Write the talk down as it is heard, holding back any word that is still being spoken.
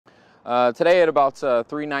Today at about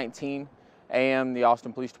 3:19 a.m., the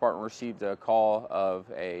Austin Police Department received a call of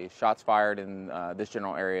a shots fired in this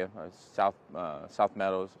general area, South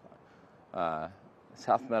Meadows and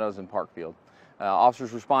Parkfield.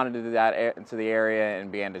 Officers responded to the area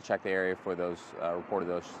and began to check the area for those reported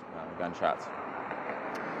those gunshots.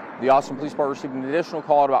 The Austin Police Department received an additional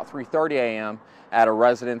call at about 3:30 a.m. at a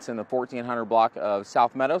residence in the 1400 block of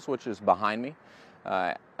South Meadows, which is behind me.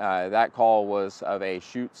 That call was of a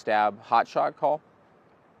shoot, stab, hot shot call,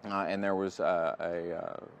 and there was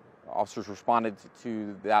officers responded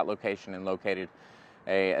to that location and located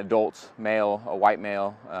a adult male, a white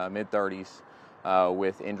male, mid-30s,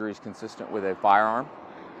 with injuries consistent with a firearm.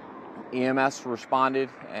 EMS responded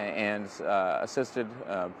and assisted,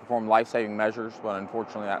 performed life-saving measures, but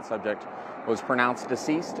unfortunately that subject was pronounced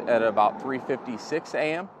deceased at about 3:56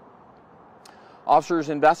 a.m. Officers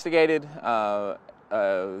investigated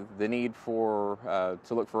the need to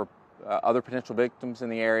look for other potential victims in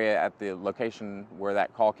the area at the location where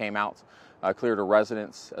that call came out. Cleared a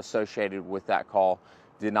residence associated with that call.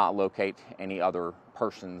 Did not locate any other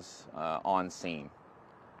persons on scene.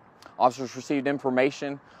 Officers received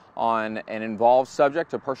information on an involved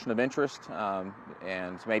subject, a person of interest,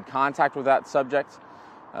 and made contact with that subject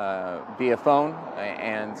via phone,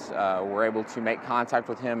 and were able to make contact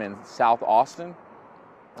with him in South Austin.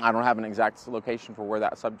 I don't have an exact location for where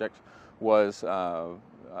that subject was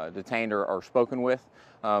detained or spoken with,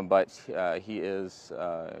 but he is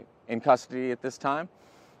in custody at this time.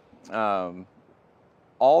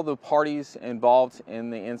 All the parties involved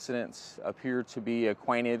in the incidents appear to be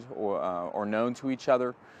acquainted or known to each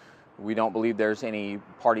other. We don't believe there's any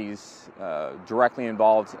parties directly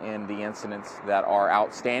involved in the incidents that are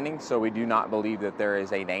outstanding, so we do not believe that there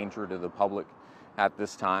is a danger to the public at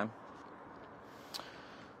this time.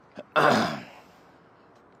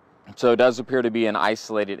 So it does appear to be an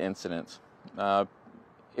isolated incident.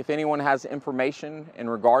 If anyone has information in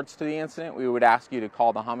regards to the incident, we would ask you to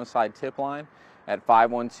call the homicide tip line at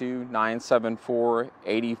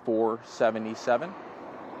 512-974-8477.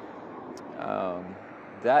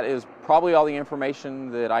 That is probably all the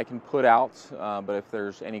information that I can put out, but if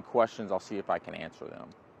there's any questions, I'll see if I can answer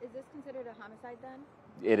them. Is this considered a homicide then?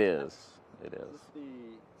 It is. It is. Is this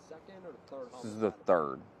the second or the third homicide? This is the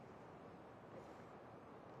third.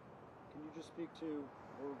 Can you just speak to,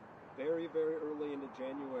 we're very, very early into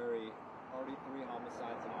January, already 3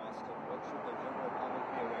 homicides in Austin. What should the general public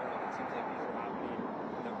be aware of? It seems like these are happening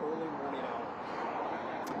in the early morning hours.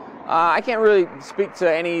 I can't really speak to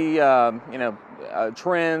any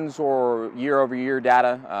trends or year-over-year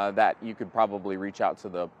data that you could probably reach out to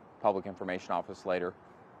the Public Information Office later.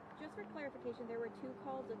 Just for clarification, there were 2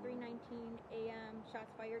 calls, a 3:19 a.m.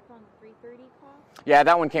 shots fired call and a 3:30 call? Yeah,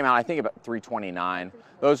 that one came out, I think, about 3:29.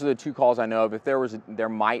 Those are the 2 calls I know of. If there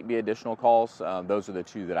might be additional calls, those are the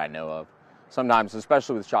 2 that I know of. Sometimes,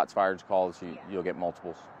 especially with shots fired calls, you'll get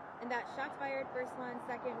multiples. And that shots fired, first one,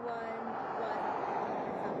 second one was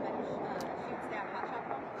shoot, stab, hot shot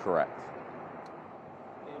call? Correct.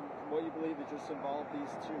 And from what you believe, it just involved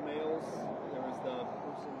these 2 males. There was the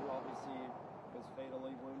person who obviously was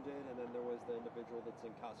fatally wounded, and then there was the individual that's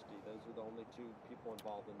in custody. Those are the only 2 people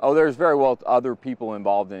involved in this. Oh, there's very well other people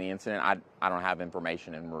involved in the incident. I don't have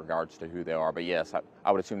information in regards to who they are, but yes,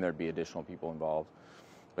 I would assume there'd be additional people involved.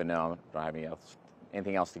 But no, I don't have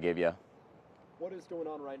anything else to give you. What is going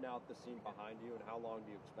on right now at the scene behind you, and how long do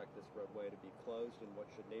you expect this roadway to be closed, and what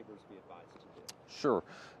should neighbors be advised to do? Sure.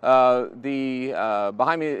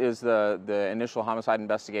 Behind me is the initial homicide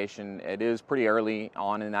investigation. It is pretty early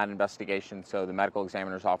on in that investigation, so the medical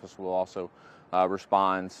examiner's office will also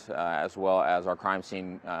respond, as well as our crime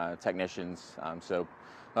scene technicians.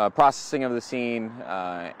 Processing of the scene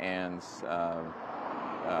and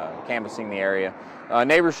canvassing the area.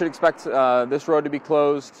 Neighbors should expect this road to be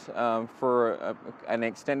closed for an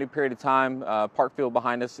extended period of time. Parkfield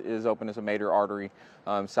behind us is open as a major artery.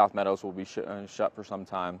 South Meadows will be shut for some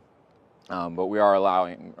time, but we are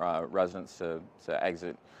allowing residents to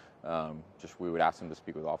exit. We would ask them to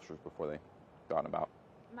speak with officers before they go on about.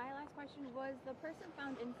 My last question was, the person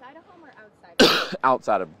found inside a home or outside?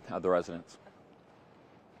 Outside of the residence.